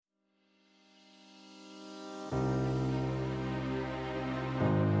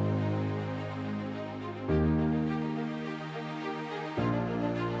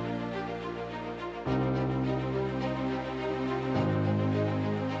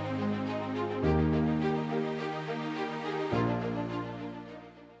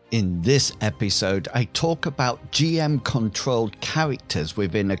In this episode, I talk about GM-controlled characters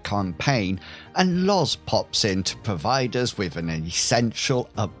within a campaign, and Loz pops in to provide us with an essential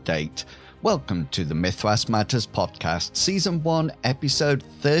update. Welcome to the Mythras Matters podcast, Season 1, Episode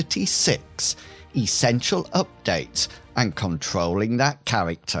 36, Essential Updates and Controlling That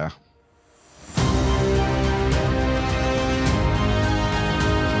Character.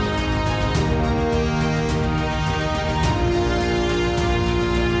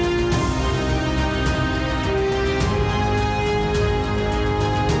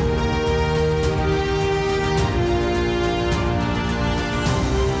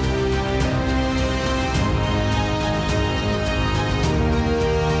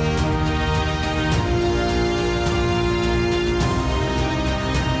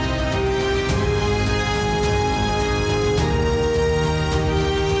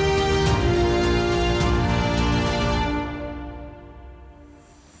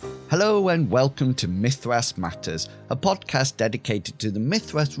 Hello and welcome to Mythras Matters, a podcast dedicated to the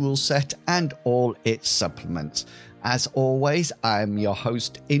Mythras rule set and all its supplements. As always, I am your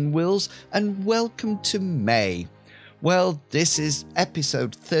host, Inwills, and welcome to May. Well, this is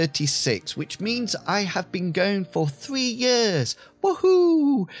episode 36, which means I have been going for 3 years.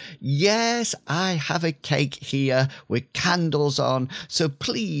 Woohoo! Yes, I have a cake here with candles on, so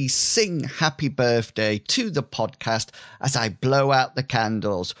please sing happy birthday to the podcast as I blow out the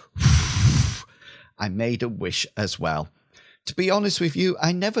candles. I made a wish as well. To be honest with you,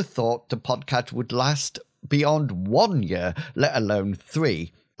 I never thought the podcast would last beyond 1 year, let alone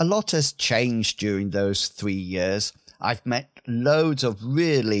 3. A lot has changed during those 3 years. I've met loads of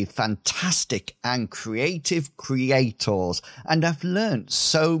really fantastic and creative creators, and I've learned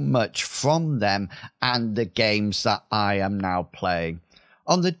so much from them and the games that I am now playing.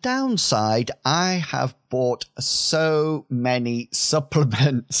 On the downside, I have bought so many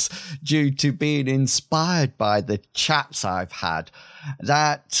supplements due to being inspired by the chats I've had.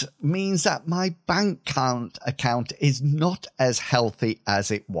 That means that my bank account is not as healthy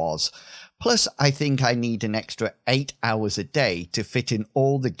as it was. Plus, I think I need an extra 8 hours a day to fit in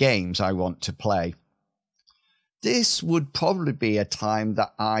all the games I want to play. This would probably be a time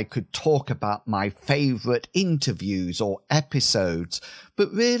that I could talk about my favourite interviews or episodes,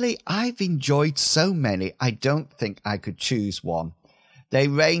 but really I've enjoyed so many I don't think I could choose one. They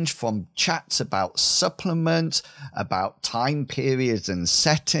range from chats about supplements, about time periods and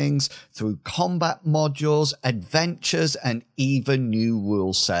settings, through combat modules, adventures and even new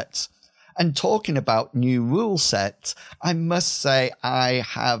rule sets. And talking about new rule sets, I must say I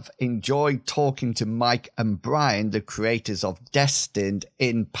have enjoyed talking to Mike and Brian, the creators of Destined,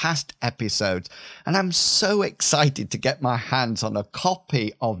 in past episodes. And I'm so excited to get my hands on a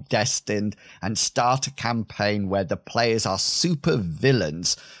copy of Destined and start a campaign where the players are super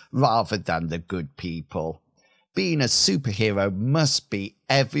villains rather than the good people. Being a superhero must be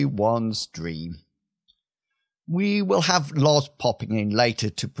everyone's dream. We will have Loz popping in later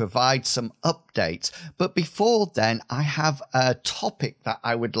to provide some updates, but before then I have a topic that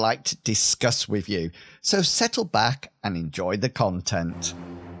I would like to discuss with you, so settle back and enjoy the content.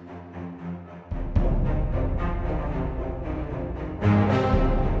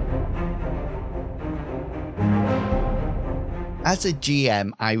 As a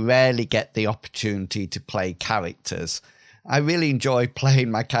GM, I rarely get the opportunity to play characters. I really enjoy playing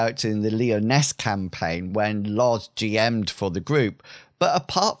my character in the Lyonesse campaign when Loz GM'd for the group, but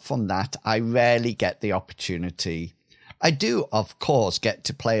apart from that, I rarely get the opportunity. I do, of course, get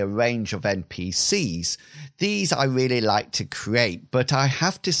to play a range of NPCs. These I really like to create, but I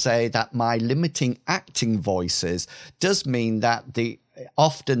have to say that my limiting acting voices does mean that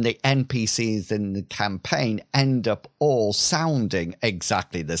often the NPCs in the campaign end up all sounding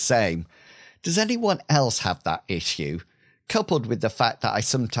exactly the same. Does anyone else have that issue? Coupled with the fact that I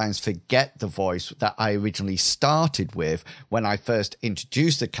sometimes forget the voice that I originally started with when I first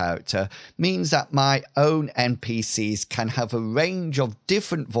introduced the character, means that my own NPCs can have a range of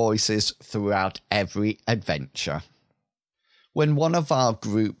different voices throughout every adventure. When one of our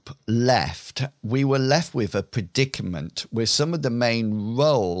group left, we were left with a predicament with some of the main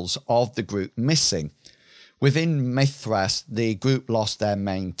roles of the group missing. Within Mythras, the group lost their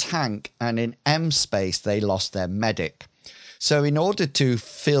main tank, and in M-Space, they lost their medic. So in order to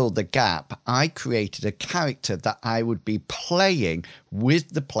fill the gap, I created a character that I would be playing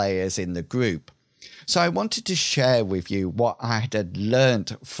with the players in the group. So I wanted to share with you what I had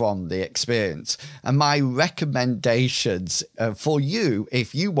learned from the experience and my recommendations for you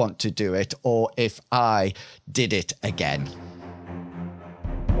if you want to do it or if I did it again.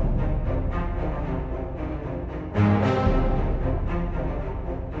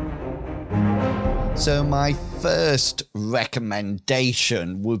 So my first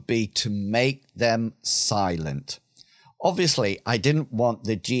recommendation would be to make them silent. Obviously, I didn't want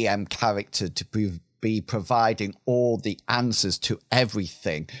the GM character to be providing all the answers to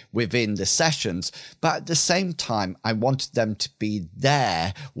everything within the sessions, but at the same time, I wanted them to be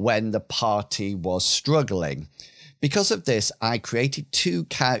there when the party was struggling. Because of this, I created two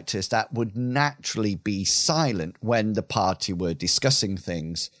characters that would naturally be silent when the party were discussing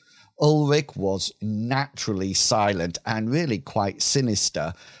things. Ulrich was naturally silent and really quite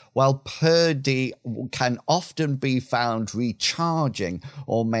sinister, while Purdy can often be found recharging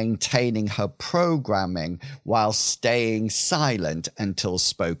or maintaining her programming while staying silent until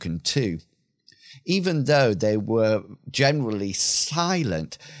spoken to. Even though they were generally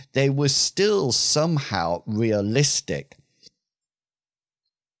silent, they were still somehow realistic.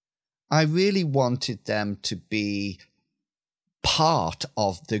 I really wanted them to be part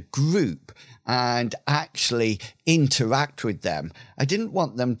of the group and actually interact with them. I didn't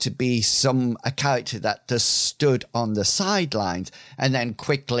want them to be a character that just stood on the sidelines and then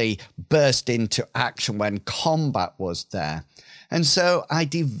quickly burst into action when combat was there. And so I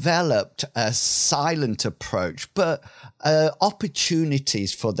developed a silent approach, but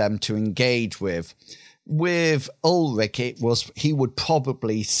opportunities for them to engage with. With Ulrich, he would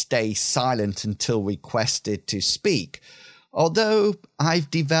probably stay silent until requested to speak. Although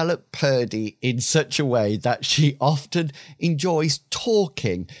I've developed Purdy in such a way that she often enjoys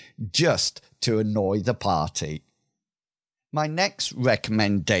talking just to annoy the party. My next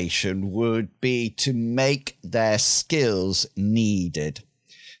recommendation would be to make their skills needed.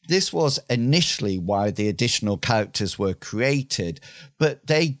 This was initially why the additional characters were created, but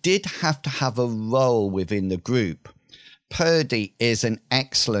they did have to have a role within the group. Purdy is an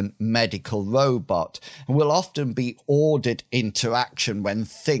excellent medical robot and will often be ordered into action when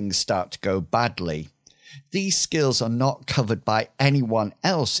things start to go badly. These skills are not covered by anyone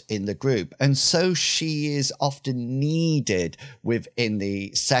else in the group, and so she is often needed within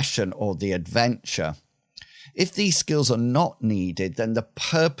the session or the adventure. If these skills are not needed, then the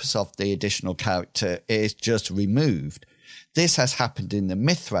purpose of the additional character is just removed. This has happened in the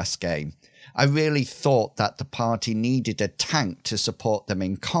Mithras game. I really thought that the party needed a tank to support them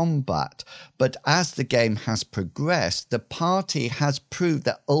in combat, but as the game has progressed, the party has proved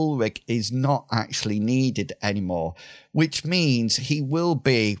that Ulrich is not actually needed anymore, which means he will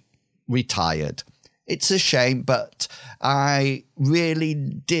be retired. It's a shame, but I really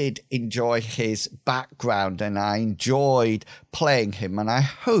did enjoy his background and I enjoyed playing him, and I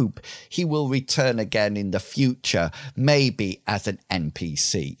hope he will return again in the future, maybe as an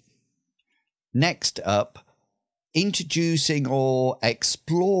NPC. Next up, introducing or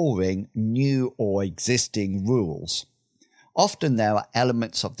exploring new or existing rules. Often there are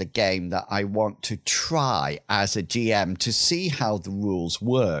elements of the game that I want to try as a GM to see how the rules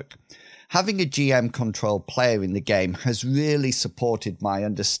work. Having a GM-controlled player in the game has really supported my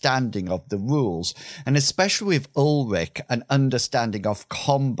understanding of the rules, and especially with Ulrich, an understanding of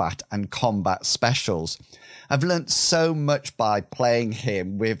combat and combat specials. I've learnt so much by playing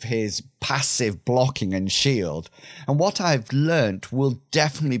him with his passive blocking and shield, and what I've learnt will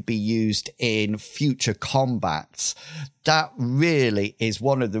definitely be used in future combats. That really is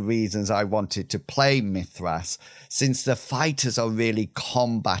one of the reasons I wanted to play Mithras, since the fighters are really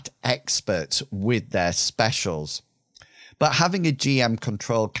combat experts with their specials. But having a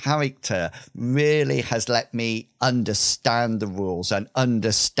GM-controlled character really has let me understand the rules and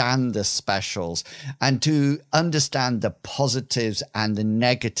understand the specials and to understand the positives and the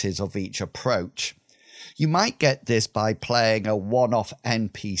negatives of each approach. You might get this by playing a one-off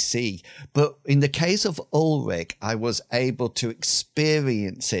NPC, but in the case of Ulrich, I was able to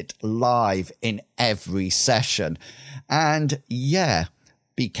experience it live in every session. And yeah,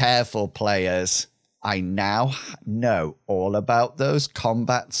 be careful, players. I now know all about those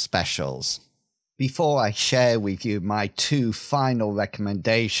combat specials. Before I share with you my two final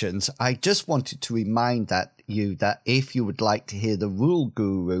recommendations, I just wanted to remind you that if you would like to hear the Rule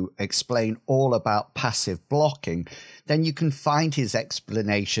Guru explain all about passive blocking, then you can find his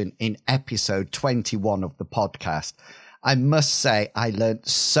explanation in episode 21 of the podcast. I must say I learnt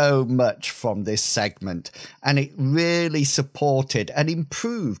so much from this segment, and it really supported and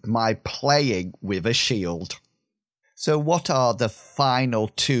improved my playing with a shield. So what are the final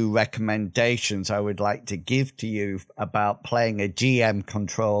two recommendations I would like to give to you about playing a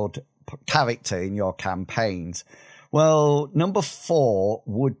GM-controlled character in your campaigns? Well, number 4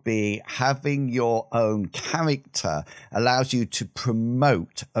 would be having your own character allows you to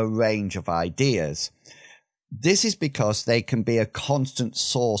promote a range of ideas. This is because they can be a constant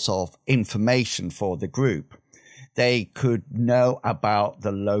source of information for the group. They could know about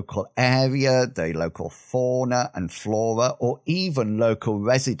the local area, the local fauna and flora, or even local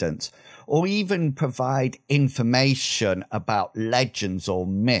residents, or even provide information about legends or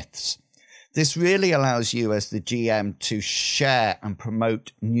myths. This really allows you as the GM to share and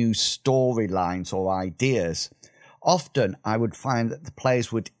promote new storylines or ideas. Often I would find that the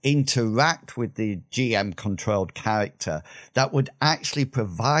players would interact with the GM-controlled character that would actually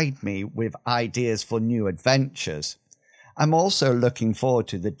provide me with ideas for new adventures. I'm also looking forward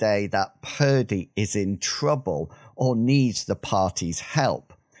to the day that Purdy is in trouble or needs the party's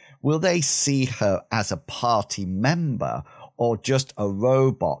help. Will they see her as a party member or just a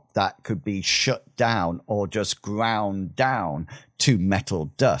robot that could be shut down or just ground down to metal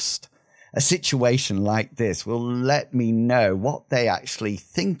dust? A situation like this will let me know what they actually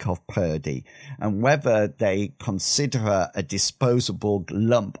think of Purdy and whether they consider her a disposable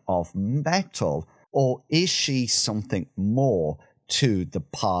lump of metal, or is she something more to the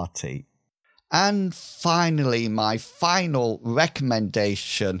party? And finally, my final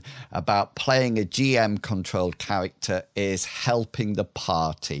recommendation about playing a GM-controlled character is helping the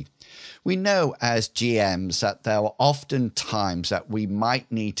party. We know as GMs that there are often times that we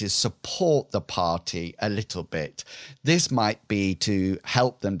might need to support the party a little bit. This might be to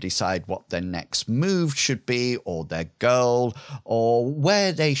help them decide what their next move should be, or their goal, or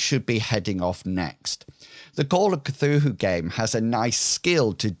where they should be heading off next. The Call of Cthulhu game has a nice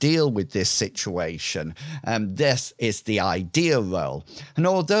skill to deal with this situation, and this is the idea role. And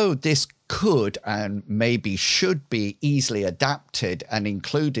although this could and maybe should be easily adapted and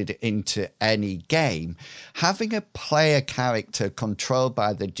included into any game, having a player character controlled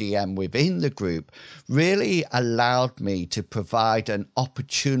by the GM within the group really allowed me to provide an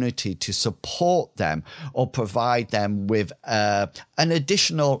opportunity to support them or provide them with an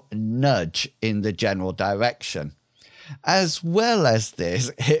additional nudge in the general direction. As well as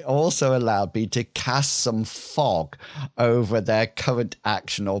this, it also allowed me to cast some fog over their current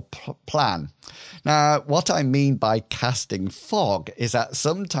action or plan. Now, what I mean by casting fog is that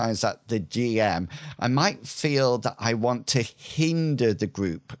sometimes at the GM, I might feel that I want to hinder the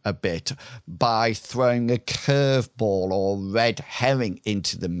group a bit by throwing a curveball or red herring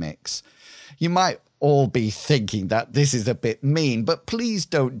into the mix. You might all be thinking that this is a bit mean, but please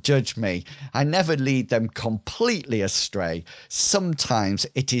don't judge me. I never lead them completely astray. Sometimes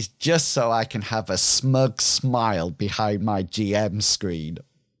it is just so I can have a smug smile behind my GM screen.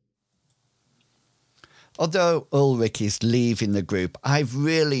 Although Ulrich is leaving the group, I've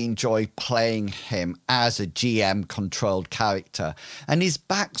really enjoyed playing him as a GM-controlled character, and his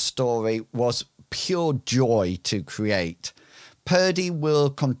backstory was pure joy to create. Purdy will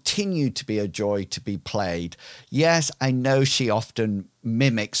continue to be a joy to be played. Yes, I know she often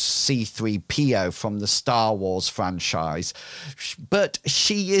mimics C-3PO from the Star Wars franchise, but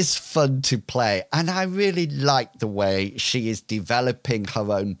she is fun to play, and I really like the way she is developing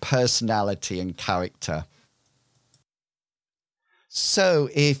her own personality and character. So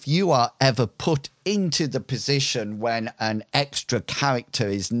if you are ever put into the position when an extra character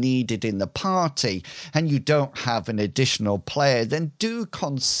is needed in the party and you don't have an additional player, then do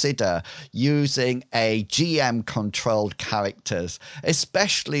consider using a GM-controlled characters,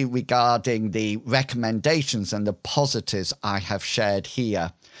 especially regarding the recommendations and the positives I have shared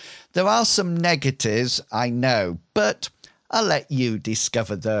here. There are some negatives, I know, but I'll let you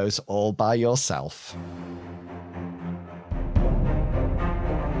discover those all by yourself.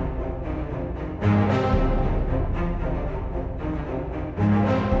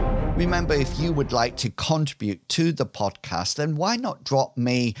 Remember, if you would like to contribute to the podcast, then why not drop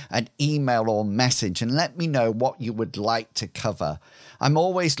me an email or message and let me know what you would like to cover. I'm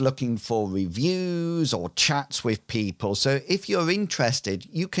always looking for reviews or chats with people, so if you're interested,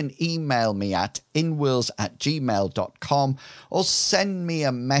 you can email me at inwills@gmail.com or send me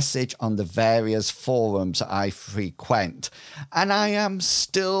a message on the various forums I frequent. And I am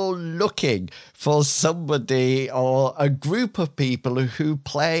still looking for somebody or a group of people who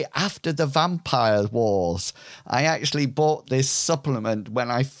play after the Vampire Wars. I actually bought this supplement when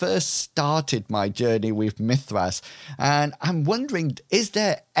I first started my journey with Mithras, and I'm wondering, is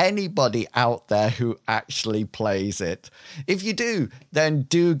there anybody out there who actually plays it? If you do, then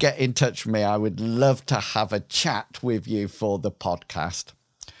do get in touch with me. I would love to have a chat with you for the podcast.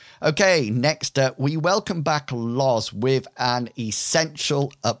 Okay, next up, we welcome back Loz with an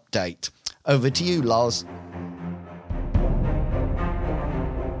essential update. Over to you, Loz.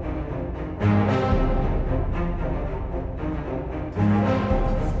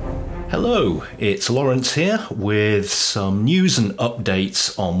 Hello, it's Lawrence here with some news and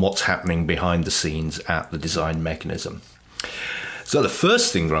updates on what's happening behind the scenes at the Design Mechanism. So the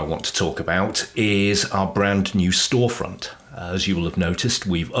first thing that I want to talk about is our brand new storefront. As you will have noticed,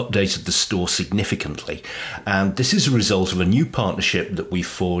 we've updated the store significantly, and this is a result of a new partnership that we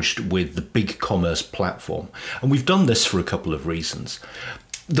forged with the BigCommerce platform, and we've done this for a couple of reasons.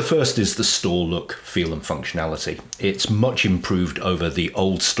 The first is the store look, feel and functionality. It's much improved over the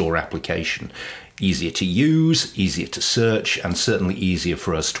old store application. Easier to use, easier to search, and certainly easier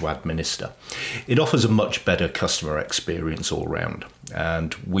for us to administer. It offers a much better customer experience all round,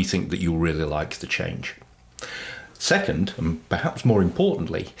 and we think that you'll really like the change. Second, and perhaps more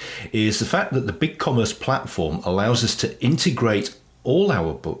importantly, is the fact that the BigCommerce platform allows us to integrate all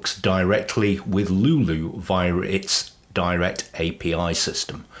our books directly with Lulu via its direct API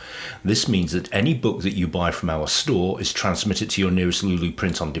system. This means that any book that you buy from our store is transmitted to your nearest Lulu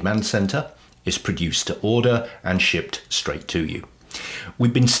print-on-demand centre, is produced to order and shipped straight to you.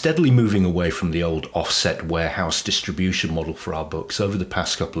 We've been steadily moving away from the old offset warehouse distribution model for our books over the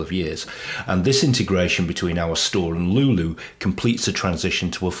past couple of years, and this integration between our store and Lulu completes the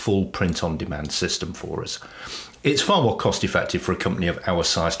transition to a full print-on-demand system for us. It's far more cost effective for a company of our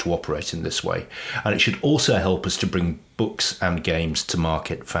size to operate in this way, and it should also help us to bring books and games to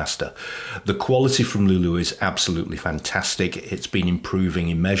market faster. The quality from Lulu is absolutely fantastic. It's been improving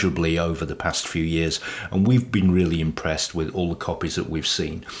immeasurably over the past few years, and we've been really impressed with all the copies that we've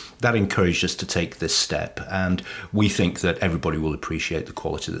seen. That encouraged us to take this step, and we think that everybody will appreciate the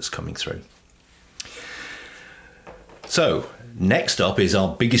quality that's coming through. So, next up is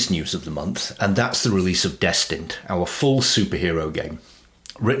our biggest news of the month, and that's the release of Destined, our full superhero game.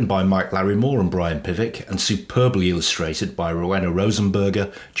 Written by Mike Larrymore and Brian Pivick, and superbly illustrated by Rowena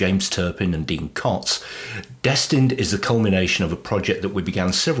Rosenberger, James Turpin and Dean Kotz, Destined is the culmination of a project that we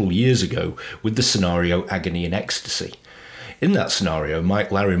began several years ago with the scenario Agony and Ecstasy. In that scenario, Mike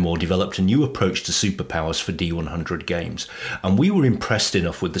Larrymore developed a new approach to superpowers for D100 games, and we were impressed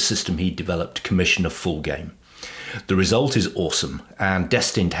enough with the system he developed to commission a full game. The result is awesome, and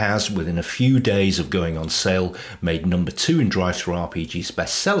Destined has, within a few days of going on sale, made number 2 in DriveThruRPG's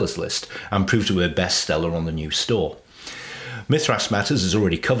bestsellers list and proved to be a bestseller on the new store. Mithras Matters has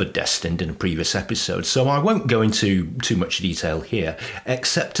already covered Destined in a previous episode, so I won't go into too much detail here,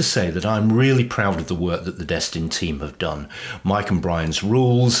 except to say that I'm really proud of the work that the Destined team have done. Mike and Brian's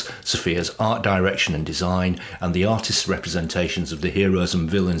rules, Sophia's art direction and design, and the artist's representations of the heroes and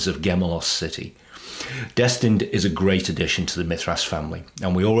villains of Gemelos City. Destined is a great addition to the Mithras family,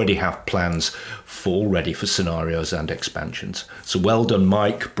 and we already have plans ready for scenarios and expansions. So well done,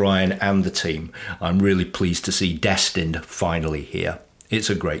 Mike, Brian, and the team. I'm really pleased to see Destined finally here.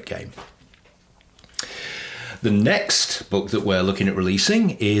 It's a great game. The next book that we're looking at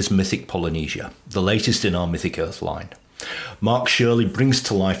releasing is Mythic Polynesia, the latest in our Mythic Earth line. Mark Shirley brings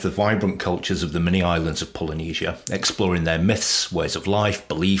to life the vibrant cultures of the many islands of Polynesia, exploring their myths, ways of life,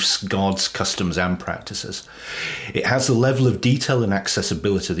 beliefs, gods, customs and practices. It has the level of detail and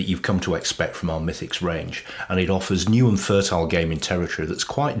accessibility that you've come to expect from our Mythics range, and it offers new and fertile gaming territory that's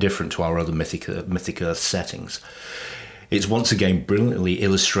quite different to our other Mythic Earth settings. It's once again brilliantly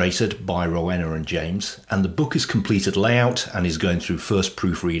illustrated by Rowena and James, and the book is completed layout and is going through first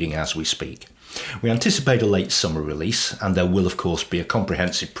proofreading as we speak. We anticipate a late summer release, and there will of course be a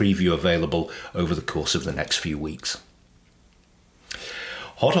comprehensive preview available over the course of the next few weeks.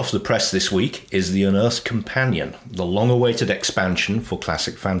 Hot off the press this week is The Unearthed Companion, the long-awaited expansion for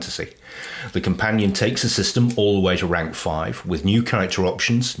Classic Fantasy. The Companion takes the system all the way to rank 5, with new character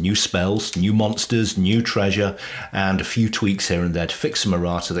options, new spells, new monsters, new treasure, and a few tweaks here and there to fix some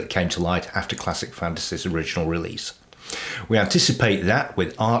errata that came to light after Classic Fantasy's original release. We anticipate that,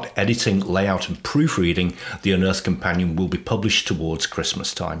 with art, editing, layout and proofreading, The Unearthed Companion will be published towards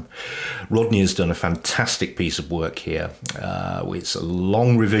Christmas time. Rodney has done a fantastic piece of work here. It's a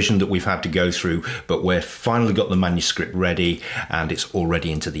long revision that we've had to go through, but we've finally got the manuscript ready and it's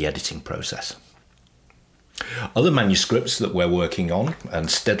already into the editing process. Other manuscripts that we're working on and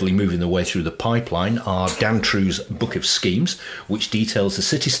steadily moving their way through the pipeline are Dan True's Book of Schemes, which details the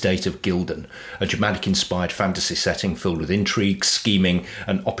city-state of Gildan, a Germanic-inspired fantasy setting filled with intrigue, scheming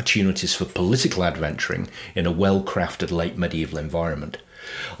and opportunities for political adventuring in a well-crafted late medieval environment.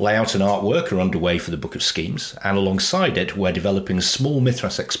 Layout and artwork are underway for the Book of Schemes, and alongside it we're developing a small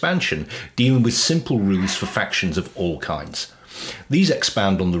Mithras expansion dealing with simple rules for factions of all kinds. These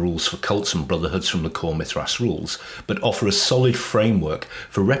expand on the rules for cults and brotherhoods from the core Mithras rules, but offer a solid framework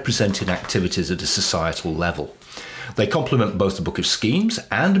for representing activities at a societal level. They complement both the Book of Schemes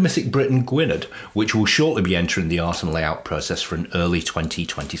and Mythic Britain Gwynedd, which will shortly be entering the art and layout process for an early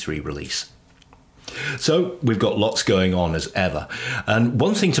 2023 release. So we've got lots going on as ever. And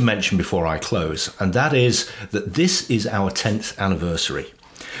one thing to mention before I close, and that is that this is our 10th anniversary.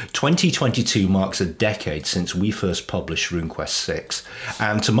 2022 marks a decade since we first published RuneQuest 6,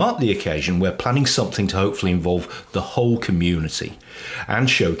 and to mark the occasion we're planning something to hopefully involve the whole community and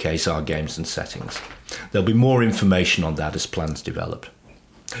showcase our games and settings. There'll be more information on that as plans develop.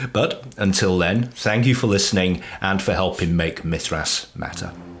 But until then, thank you for listening and for helping make Mithras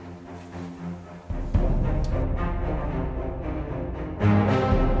matter.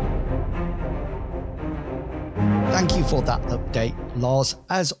 Thank you for that update, Lars.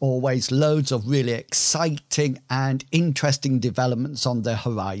 As always, loads of really exciting and interesting developments on the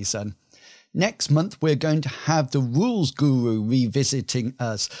horizon. Next month, we're going to have the Rules Guru revisiting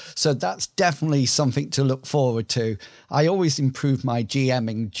us, so that's definitely something to look forward to. I always improve my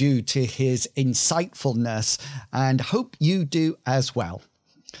GMing due to his insightfulness, and hope you do as well.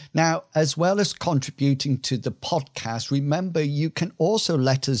 Now, as well as contributing to the podcast, remember you can also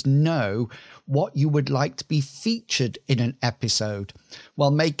let us know what you would like to be featured in an episode.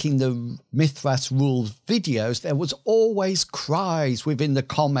 While making the Mithras Rules videos, there was always cries within the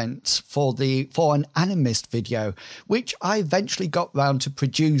comments for an Animist video, which I eventually got round to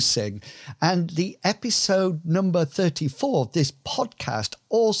producing. And the episode number 34 of this podcast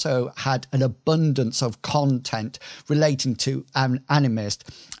also had an abundance of content relating to an Animist,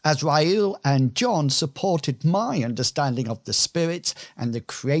 as Rael and John supported my understanding of the spirits and the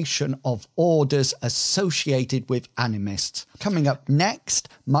creation of orders associated with Animists. Coming up next,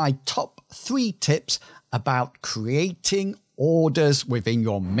 my top 3 tips about creating orders within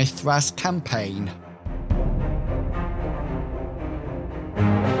your Mithras campaign.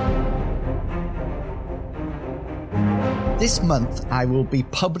 This month, I will be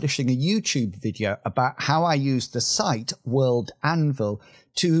publishing a YouTube video about how I use the site World Anvil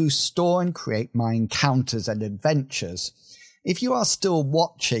to store and create my encounters and adventures. If you are still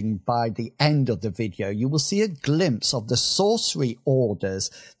watching by the end of the video, you will see a glimpse of the sorcery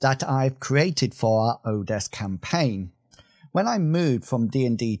orders that I've created for our Odes campaign. When I moved from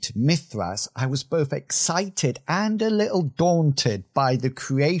D&D to Mithras, I was both excited and a little daunted by the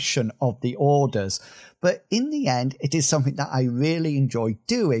creation of the orders, but in the end, it is something that I really enjoy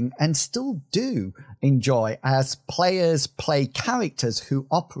doing and still do enjoy as players play characters who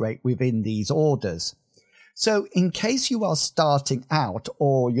operate within these orders. So in case you are starting out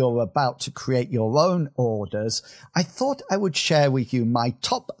or you're about to create your own orders, I thought I would share with you my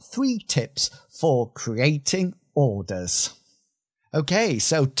top 3 tips for creating orders. Okay,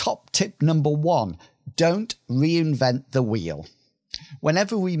 so top tip number 1, don't reinvent the wheel.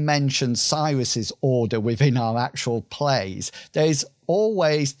 Whenever we mention Cyrus's order within our actual plays, there's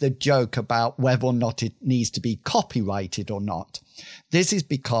always the joke about whether or not it needs to be copyrighted or not. This is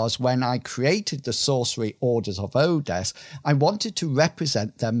because when I created the sorcery orders of Odes, I wanted to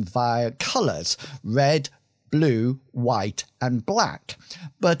represent them via colours, red, blue, white and black.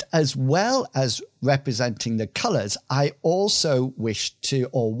 But as well as representing the colours, I also wished to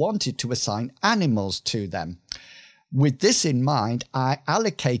or wanted to assign animals to them. With this in mind, I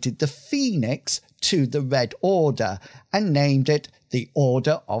allocated the Phoenix to the Red Order and named it the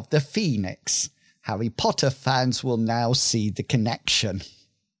Order of the Phoenix. Harry Potter fans will now see the connection.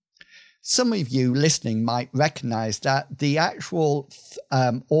 Some of you listening might recognise that the actual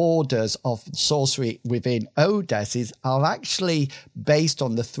orders of sorcery within Odes are actually based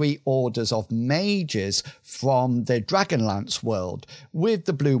on the 3 orders of mages from the Dragonlance world, with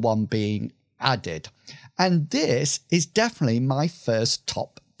the blue one being added. And this is definitely my first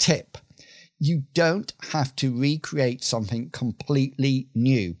top tip. You don't have to recreate something completely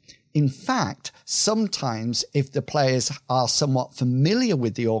new. In fact, sometimes if the players are somewhat familiar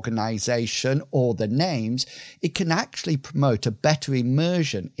with the organisation or the names, it can actually promote a better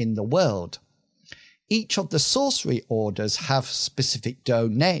immersion in the world. Each of the sorcery orders have specific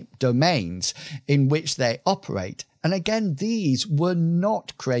domains in which they operate. And again, these were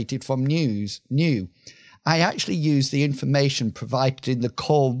not created from new. I actually used the information provided in the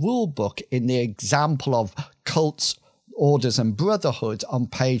core rulebook in the example of cults, orders and brotherhood on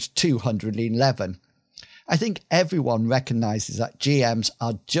page 211. I think everyone recognises that GMs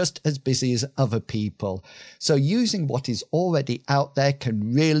are just as busy as other people, so using what is already out there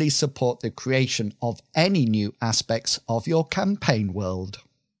can really support the creation of any new aspects of your campaign world.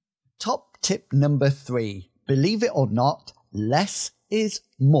 Top tip number 3. Believe it or not, less is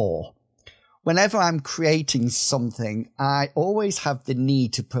more. Whenever I'm creating something, I always have the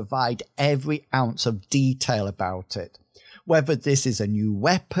need to provide every ounce of detail about it. Whether this is a new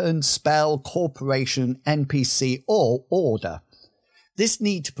weapon, spell, corporation, NPC, or order. This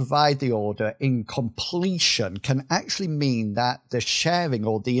need to provide the order in completion can actually mean that the sharing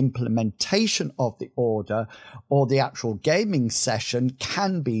or the implementation of the order or the actual gaming session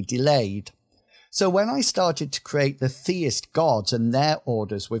can be delayed. So when I started to create the theist gods and their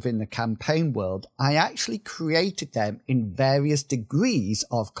orders within the campaign world, I actually created them in various degrees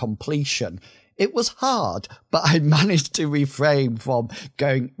of completion. It was hard, but I managed to refrain from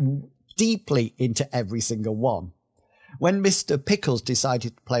going deeply into every single one. When Mr. Pickles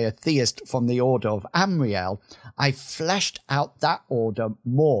decided to play a theist from the Order of Amriel, I fleshed out that order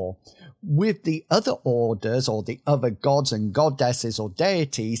more. With the other orders or the other gods and goddesses or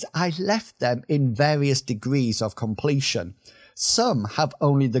deities, I left them in various degrees of completion. Some have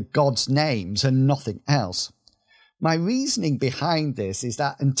only the gods' names and nothing else. My reasoning behind this is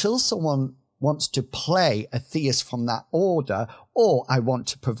that until someone wants to play a theist from that order, or I want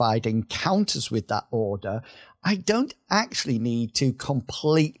to provide encounters with that order, I don't actually need to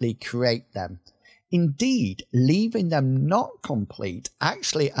completely create them. Indeed, leaving them not complete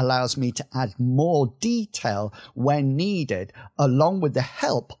actually allows me to add more detail when needed, along with the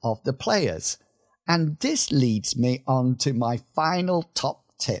help of the players. And this leads me on to my final top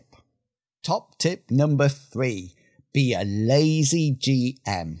tip. Top tip number 3, be a lazy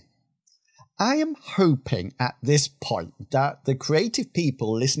GM. I am hoping at this point that the creative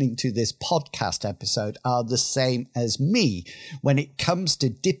people listening to this podcast episode are the same as me when it comes to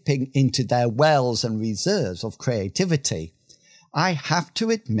dipping into their wells and reserves of creativity. I have to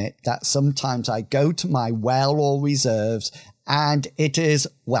admit that sometimes I go to my well or reserves and it is,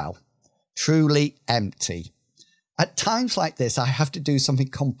 well, truly empty. At times like this, I have to do something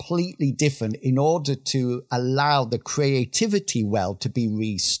completely different in order to allow the creativity well to be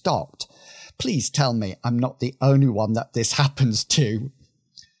restocked. Please tell me I'm not the only one that this happens to.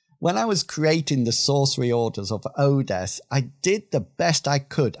 When I was creating the sorcery orders of Odes, I did the best I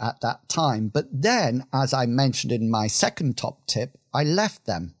could at that time, but then, as I mentioned in my second top tip, I left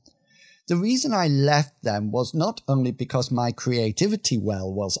them. The reason I left them was not only because my creativity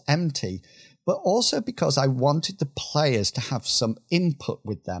well was empty, but also because I wanted the players to have some input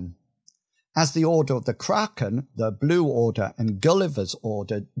with them. As the Order of the Kraken, the Blue Order and Gulliver's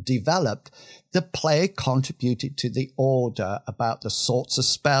Order developed, the player contributed to the Order about the sorts of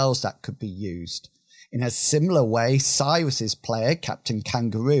spells that could be used. In a similar way, Cyrus's player, Captain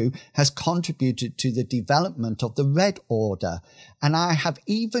Kangaroo, has contributed to the development of the Red Order, and I have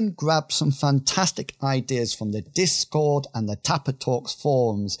even grabbed some fantastic ideas from the Discord and the Tapper Talks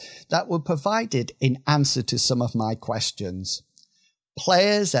forums that were provided in answer to some of my questions.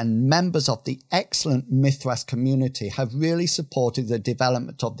 Players and members of the excellent Mythras community have really supported the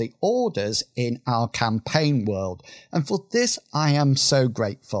development of the orders in our campaign world, and for this I am so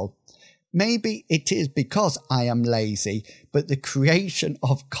grateful. Maybe it is because I am lazy, but the creation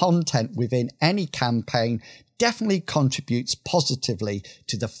of content within any campaign definitely contributes positively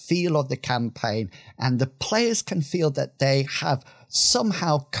to the feel of the campaign, and the players can feel that they have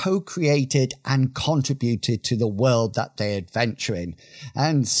somehow co-created and contributed to the world that they adventure in.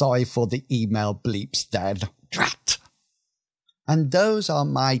 And sorry for the email bleeps then. Drat. And those are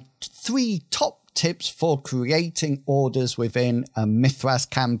my 3 top tips for creating orders within a Mythras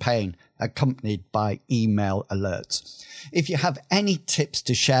campaign, accompanied by email alerts. If you have any tips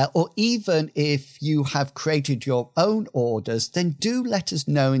to share, or even if you have created your own orders, then do let us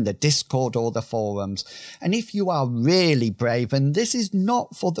know in the Discord or the forums. And if you are really brave, and this is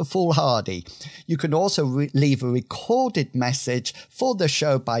not for the foolhardy, you can also leave a recorded message for the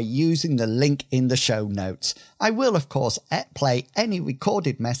show by using the link in the show notes. I will, of course, play any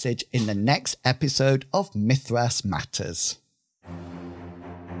recorded message in the next episode of Mythras Matters.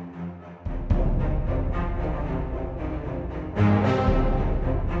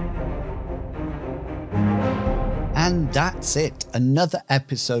 And that's it, another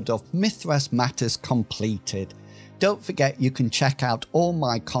episode of Mythras Matters completed. Don't forget you can check out all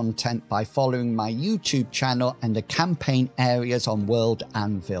my content by following my YouTube channel and the campaign areas on World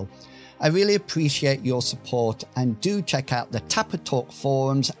Anvil. I really appreciate your support, and do check out the Tapper Talk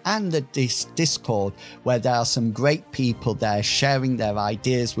forums and the Discord, where there are some great people there sharing their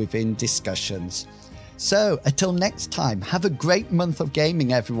ideas within discussions. So, until next time, have a great month of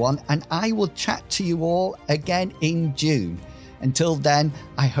gaming, everyone, and I will chat to you all again in June. Until then,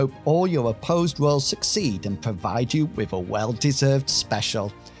 I hope all your opposed rolls succeed and provide you with a well-deserved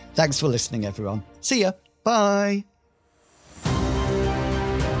special. Thanks for listening, everyone. See ya. Bye.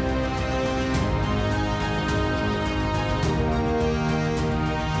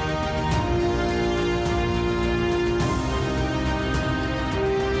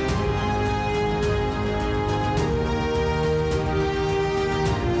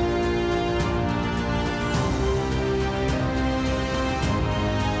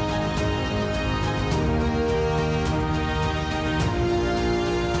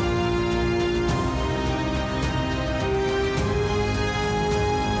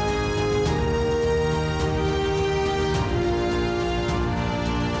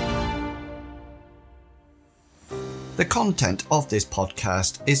 The content of this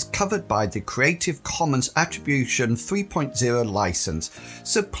podcast is covered by the Creative Commons Attribution 3.0 license,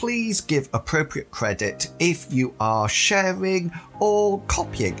 so please give appropriate credit if you are sharing or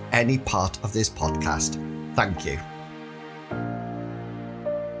copying any part of this podcast. Thank you.